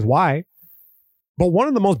of reasons why. But one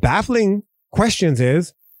of the most baffling questions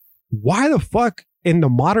is, why the fuck in the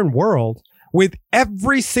modern world, with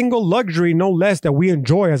every single luxury, no less, that we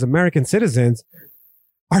enjoy as American citizens,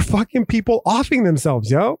 are fucking people offing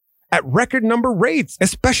themselves, yo, at record number rates,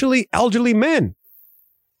 especially elderly men?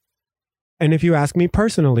 And if you ask me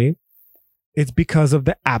personally, it's because of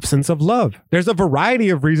the absence of love. There's a variety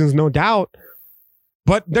of reasons, no doubt,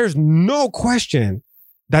 but there's no question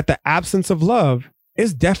that the absence of love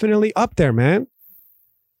is definitely up there, man.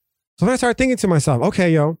 So then I started thinking to myself,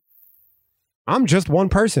 okay, yo, I'm just one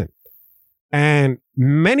person. And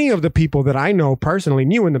many of the people that I know personally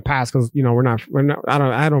knew in the past, because, you know,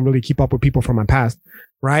 I don't really keep up with people from my past,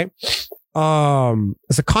 right? It's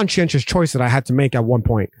a conscientious choice that I had to make at one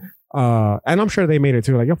point. And I'm sure they made it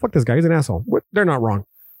too. Like, yo, fuck this guy. He's an asshole. They're not wrong.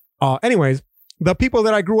 Anyways, the people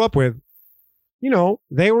that I grew up with, you know,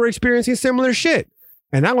 they were experiencing similar shit.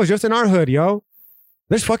 And that was just in our hood, yo.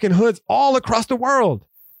 There's fucking hoods all across the world.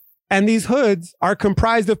 And these hoods are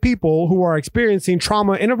comprised of people who are experiencing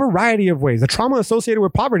trauma in a variety of ways. The trauma associated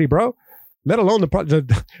with poverty, bro, let alone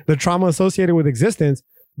the trauma associated with existence,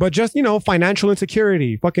 but just, you know, financial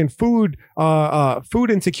insecurity, fucking food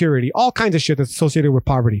insecurity, all kinds of shit that's associated with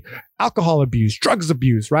poverty, alcohol abuse, drugs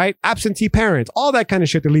abuse, right? Absentee parents, all that kind of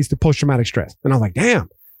shit that leads to post-traumatic stress. And I was like, damn,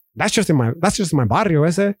 that's just in my barrio,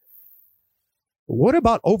 ese. What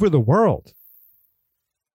about over the world?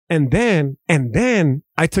 And then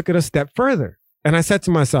I took it a step further and I said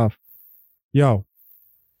to myself, yo,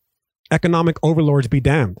 economic overlords be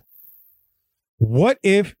damned. What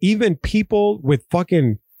if even people with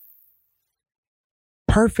fucking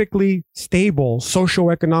perfectly stable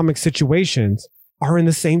socioeconomic situations are in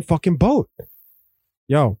the same fucking boat?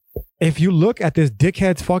 Yo, if you look at this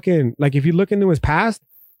dickhead's fucking, like, if you look into his past,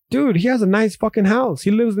 dude, he has a nice fucking house.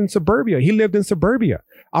 He lived in suburbia.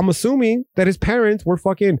 I'm assuming that his parents were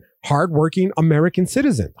fucking hardworking American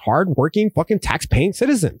citizens, hardworking fucking tax-paying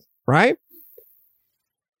citizens, right?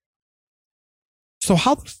 So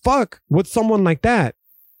how the fuck would someone like that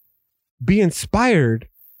be inspired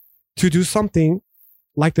to do something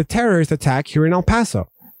like the terrorist attack here in El Paso?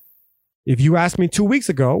 If you asked me 2 weeks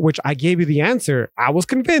ago, which I gave you the answer, I was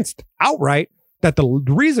convinced outright that the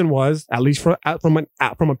reason was, at least from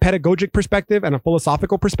a pedagogic perspective and a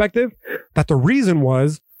philosophical perspective, that the reason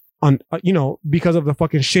was because of the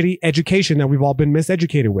fucking shitty education that we've all been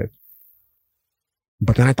miseducated with.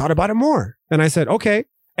 But then I thought about it more and I said, okay,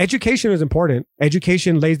 education is important.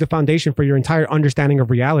 Education lays the foundation for your entire understanding of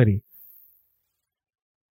reality.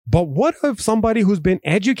 But what if somebody who's been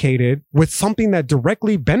educated with something that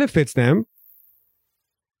directly benefits them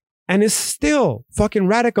and is still fucking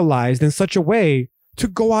radicalized in such a way to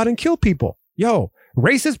go out and kill people? Yo,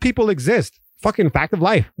 racist people exist. Fucking fact of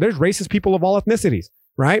life. There's racist people of all ethnicities,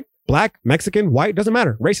 right? Black, Mexican, white, doesn't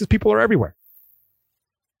matter. Racist people are everywhere.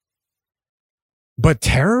 But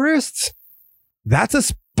terrorists? That's a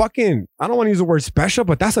fucking, I don't want to use the word special,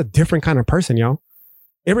 but that's a different kind of person, yo.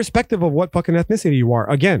 Irrespective of what fucking ethnicity you are.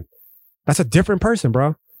 Again, that's a different person,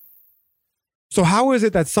 bro. So how is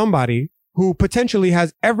it that somebody who potentially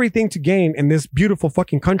has everything to gain in this beautiful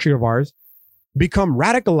fucking country of ours become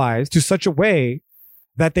radicalized to such a way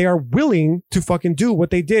that they are willing to fucking do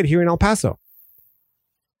what they did here in El Paso?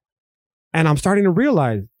 And I'm starting to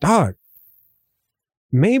realize, dog,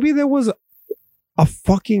 maybe there was a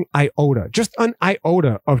fucking iota, just an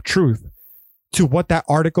iota of truth to what that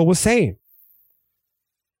article was saying.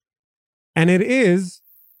 And it is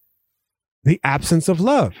the absence of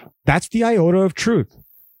love. That's the iota of truth.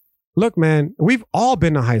 Look, man, we've all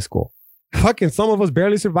been to high school. Fucking some of us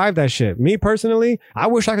barely survived that shit. Me personally, I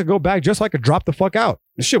wish I could go back just so I could drop the fuck out.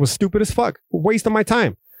 This shit was stupid as fuck. Waste of my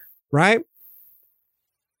time. Right?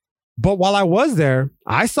 But while I was there,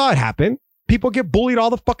 I saw it happen. People get bullied all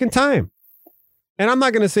the fucking time. And I'm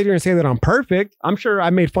not going to sit here and say that I'm perfect. I'm sure I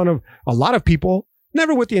made fun of a lot of people,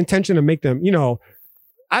 never with the intention to make them, you know,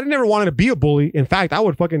 I never wanted to be a bully. In fact, I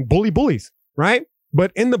would fucking bully bullies, right?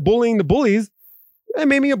 But in the bullying the bullies, it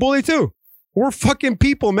made me a bully too. We're fucking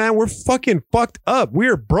people, man. We're fucking fucked up.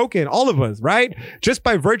 We're broken, all of us, right? Just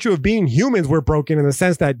by virtue of being humans, we're broken in the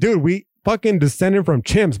sense that, dude, we fucking descended from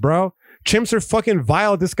chimps, bro. Chimps are fucking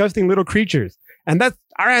vile, disgusting little creatures. And that's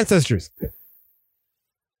our ancestors.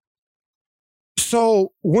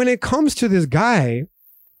 So when it comes to this guy,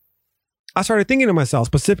 I started thinking to myself,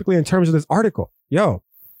 specifically in terms of this article, yo,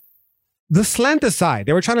 the slant aside,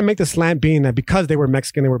 they were trying to make the slant being that because they were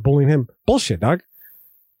Mexican, they were bullying him. Bullshit, dog.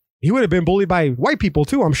 He would have been bullied by white people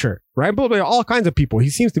too, I'm sure, right? Bullied by all kinds of people.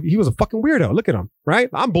 He was a fucking weirdo. Look at him, right?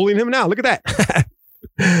 I'm bullying him now. Look at that.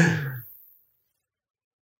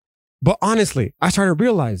 But honestly, I started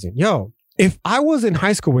realizing, yo, if I was in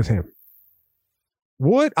high school with him,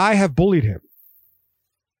 would I have bullied him?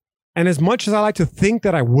 And as much as I like to think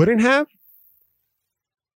that I wouldn't have,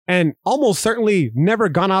 and almost certainly never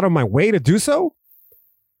gone out of my way to do so,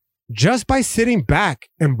 just by sitting back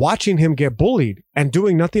and watching him get bullied and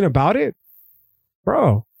doing nothing about it,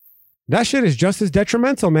 bro, that shit is just as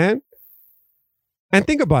detrimental, man. And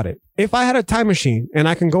think about it. If I had a time machine and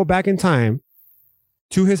I can go back in time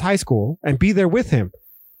to his high school and be there with him,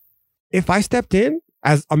 if I stepped in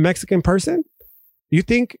as a Mexican person, you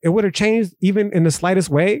think it would have changed even in the slightest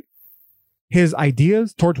way his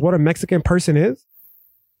ideas towards what a Mexican person is?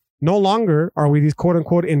 No longer are we these quote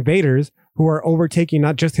unquote invaders who are overtaking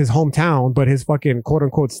not just his hometown, but his fucking quote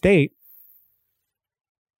unquote state.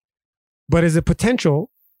 But is it potential?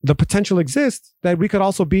 The potential exists that we could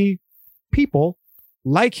also be people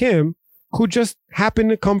like him who just happen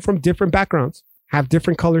to come from different backgrounds, have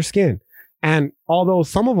different color skin. And although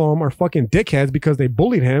some of them are fucking dickheads because they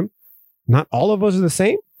bullied him, not all of us are the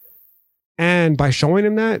same. And by showing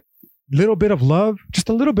him that little bit of love, just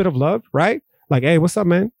a little bit of love, right? Like, hey, what's up,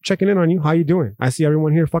 man? Checking in on you. How you doing? I see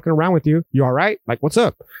everyone here fucking around with you. You all right? Like, what's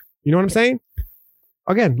up? You know what I'm saying?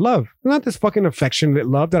 Again, love. Not this fucking affectionate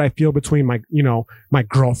love that I feel between my, you know, my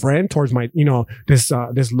girlfriend towards my, you know, this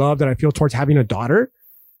love that I feel towards having a daughter,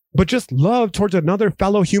 but just love towards another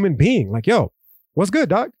fellow human being. Like, yo, what's good,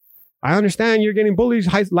 dog? I understand you're getting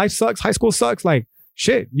bullied. Life sucks. High school sucks. Like,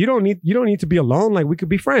 shit, you don't need to be alone. Like, we could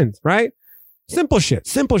be friends, right? Simple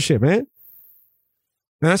shit, man.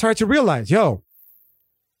 And I started to realize, yo,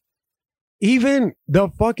 even the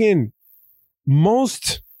fucking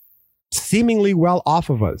most seemingly well off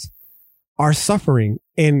of us are suffering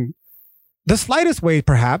in the slightest way,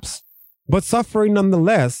 perhaps, but suffering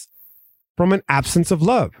nonetheless from an absence of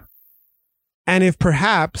love. And if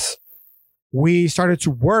perhaps we started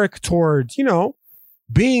to work towards, you know,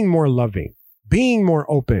 being more loving, being more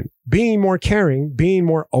open, being more caring, being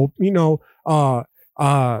more, you know,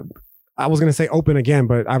 I was going to say open again,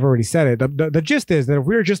 but I've already said it. The gist is that if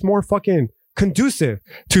we're just more fucking conducive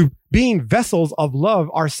to being vessels of love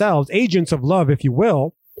ourselves, agents of love, if you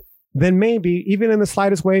will, then maybe even in the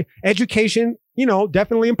slightest way, education, you know,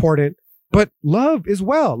 definitely important, but love as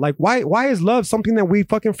well. Like, why is love something that we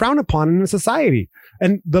fucking frown upon in a society?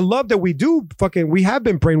 And the love that we do we have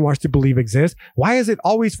been brainwashed to believe exists. Why is it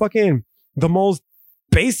always fucking the most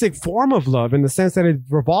basic form of love in the sense that it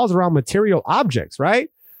revolves around material objects, right?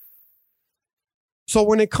 So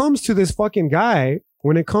when it comes to this fucking guy,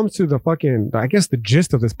 when it comes to the fucking, I guess the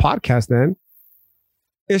gist of this podcast then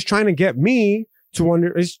is trying to get me to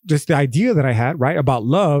it's just the idea that I had, right, about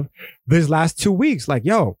love this last 2 weeks. Like,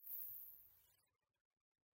 yo,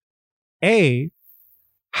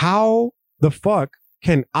 how the fuck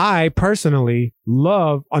can I personally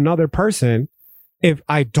love another person if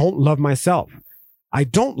I don't love myself? I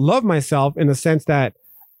don't love myself in the sense that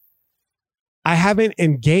I haven't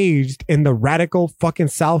engaged in the radical fucking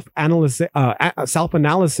self-analysis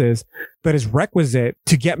that is requisite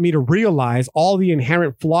to get me to realize all the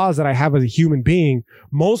inherent flaws that I have as a human being,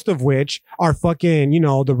 most of which are fucking, you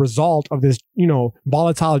know, the result of this, you know,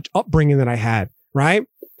 volatile upbringing that I had, right?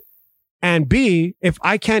 And B, if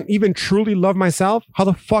I can't even truly love myself, how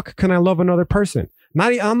the fuck can I love another person?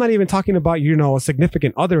 I'm not even talking about, you know, a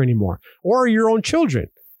significant other anymore or your own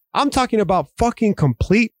children. I'm talking about fucking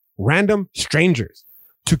complete random strangers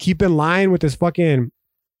to keep in line with the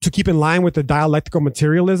dialectical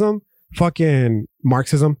materialism, fucking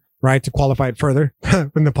Marxism, right? To qualify it further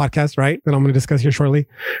in the podcast, right? That I'm going to discuss here shortly.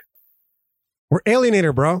 We're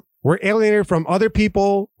alienated, bro. We're alienated from other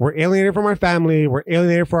people. We're alienated from our family. We're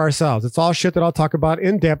alienated for ourselves. It's all shit that I'll talk about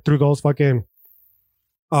in depth through those fucking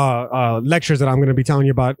lectures that I'm going to be telling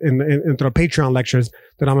you about in the Patreon lectures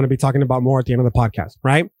that I'm going to be talking about more at the end of the podcast,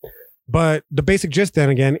 right? But the basic gist then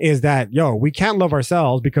again is that, yo, we can't love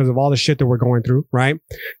ourselves because of all the shit that we're going through, right?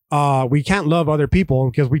 We can't love other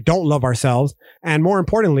people because we don't love ourselves. And more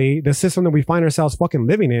importantly, the system that we find ourselves fucking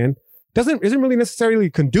living in isn't really necessarily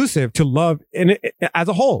conducive to love as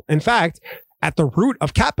a whole. In fact, at the root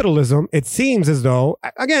of capitalism, it seems as though,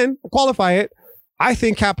 again, qualify it, I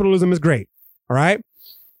think capitalism is great, all right?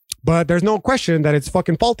 But there's no question that it's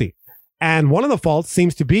fucking faulty. And one of the faults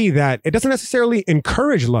seems to be that it doesn't necessarily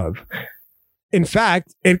encourage love. In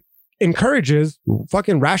fact, it encourages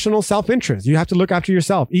fucking rational self-interest. You have to look after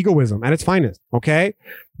yourself, egoism at its finest, okay?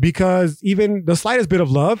 Because even the slightest bit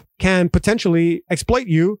of love can potentially exploit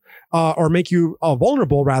you or make you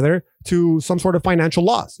vulnerable, rather, to some sort of financial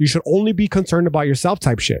loss. You should only be concerned about yourself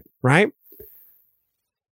type shit, right?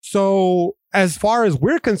 So as far as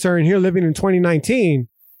we're concerned here living in 2019,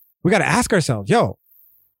 we got to ask ourselves, yo,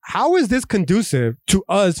 how is this conducive to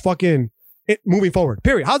us fucking moving forward?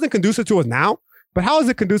 Period. How is it conducive to us now? But how is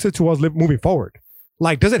it conducive to us moving forward?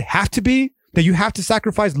 Like, does it have to be that you have to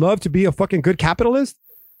sacrifice love to be a fucking good capitalist?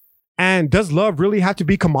 And does love really have to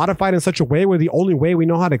be commodified in such a way where the only way we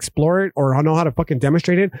know how to explore it or know how to fucking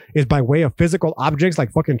demonstrate it is by way of physical objects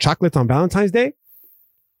like fucking chocolates on Valentine's Day?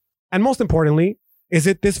 And most importantly, is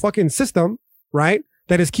it this fucking system, right,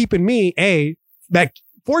 that is keeping me, that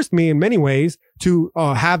forced me in many ways to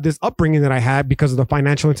have this upbringing that I had because of the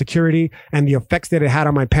financial insecurity and the effects that it had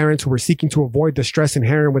on my parents who were seeking to avoid the stress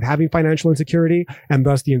inherent with having financial insecurity, and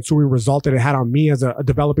thus the ensuing result that it had on me as a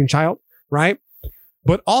developing child, right?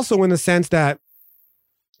 But also in the sense that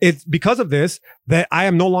it's because of this that I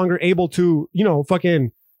am no longer able to,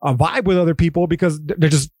 fucking vibe with other people because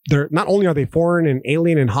they're not only are they foreign and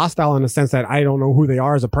alien and hostile in the sense that I don't know who they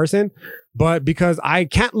are as a person, but because I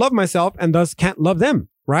can't love myself and thus can't love them,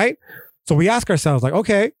 right? So we ask ourselves like,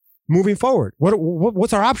 okay, moving forward,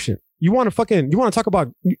 what's our option? You want to talk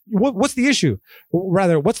about what's the issue?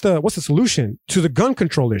 Rather, what's the solution to the gun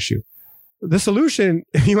control issue? The solution,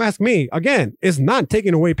 if you ask me, again, is not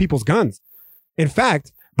taking away people's guns. In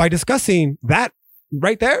fact, by discussing that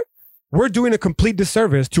right there, we're doing a complete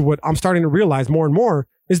disservice to what I'm starting to realize more and more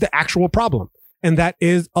is the actual problem. And that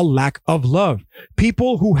is a lack of love.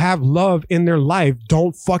 People who have love in their life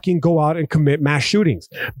don't fucking go out and commit mass shootings,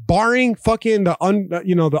 barring fucking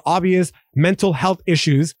the obvious mental health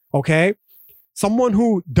issues. Okay. Someone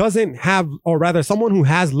who doesn't have, or rather someone who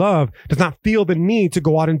has love does not feel the need to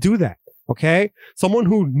go out and do that. Okay. Someone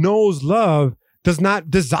who knows love does not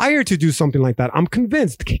desire to do something like that. I'm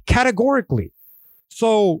convinced categorically.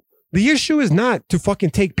 So the issue is not to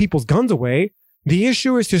fucking take people's guns away. The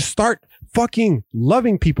issue is to start fucking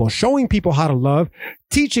loving people, showing people how to love,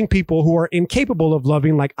 teaching people who are incapable of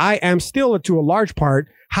loving, like I am still to a large part,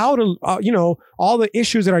 how to, all the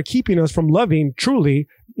issues that are keeping us from loving truly,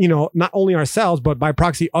 not only ourselves, but by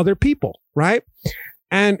proxy, other people. Right.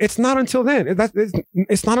 And it's not until then,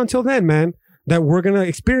 it's not until then, man, that we're going to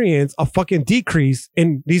experience a fucking decrease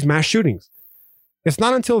in these mass shootings. It's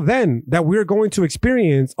not until then that we're going to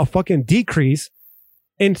experience a fucking decrease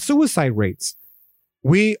in suicide rates.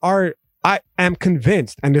 I am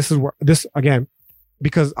convinced, and this again,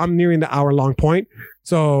 because I'm nearing the hour-long point,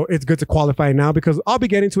 so it's good to qualify it now because I'll be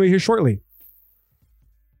getting to it here shortly.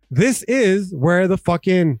 This is where the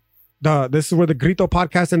Grito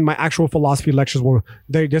podcast and my actual philosophy lectures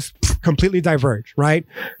they just completely diverge, right?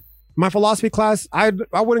 My philosophy class, I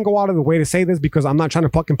wouldn't go out of the way to say this because I'm not trying to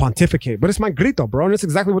fucking pontificate, but it's my grito, bro. And it's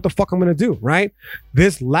exactly what the fuck I'm going to do, right?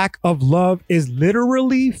 This lack of love is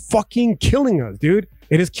literally fucking killing us, dude.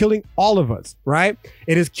 It is killing all of us, right?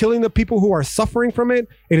 It is killing the people who are suffering from it.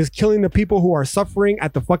 It is killing the people who are suffering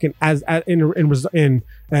at the fucking in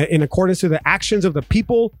accordance to the actions of the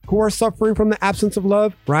people who are suffering from the absence of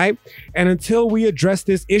love, right? And until we address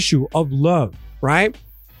this issue of love, right?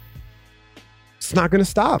 It's not going to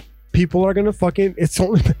stop. People are going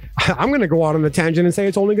to I'm going to go out on the tangent and say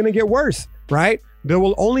it's only going to get worse, right? There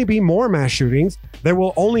will only be more mass shootings. There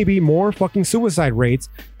will only be more fucking suicide rates.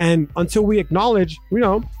 And until we acknowledge,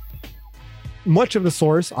 much of the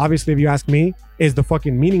source, obviously, if you ask me, is the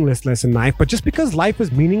fucking meaninglessness in life. But just because life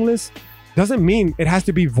is meaningless doesn't mean it has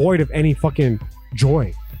to be void of any fucking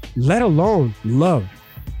joy, let alone love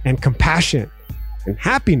and compassion and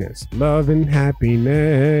happiness. Love and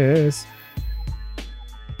happiness.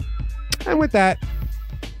 And with that,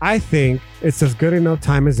 I think it's as good enough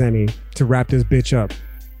time as any to wrap this bitch up.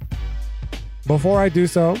 Before I do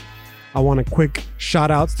so, I want a quick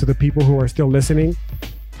shout outs to the people who are still listening,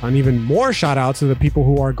 and even more shout outs to the people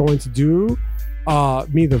who are going to do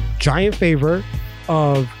me the giant favor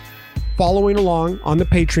of following along on the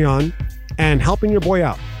Patreon and helping your boy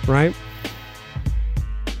out, right?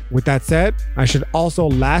 With that said, I should also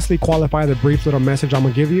lastly qualify the brief little message I'm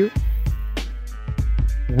gonna give you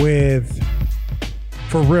with,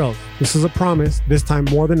 for real, this is a promise, this time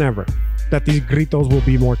more than ever, that these gritos will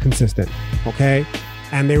be more consistent, okay?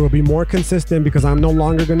 And they will be more consistent because I'm no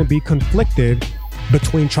longer going to be conflicted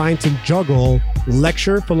between trying to juggle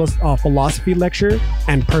philosophy lecture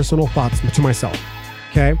and personal thoughts to myself,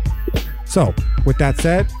 okay? So with that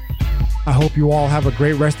said, I hope you all have a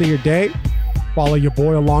great rest of your day. Follow your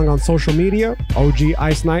boy along on social media, OG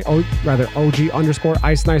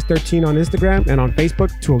 _IceNice13 on Instagram and on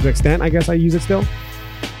Facebook to an extent, I guess I use it still.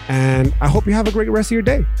 And I hope you have a great rest of your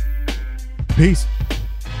day. Peace.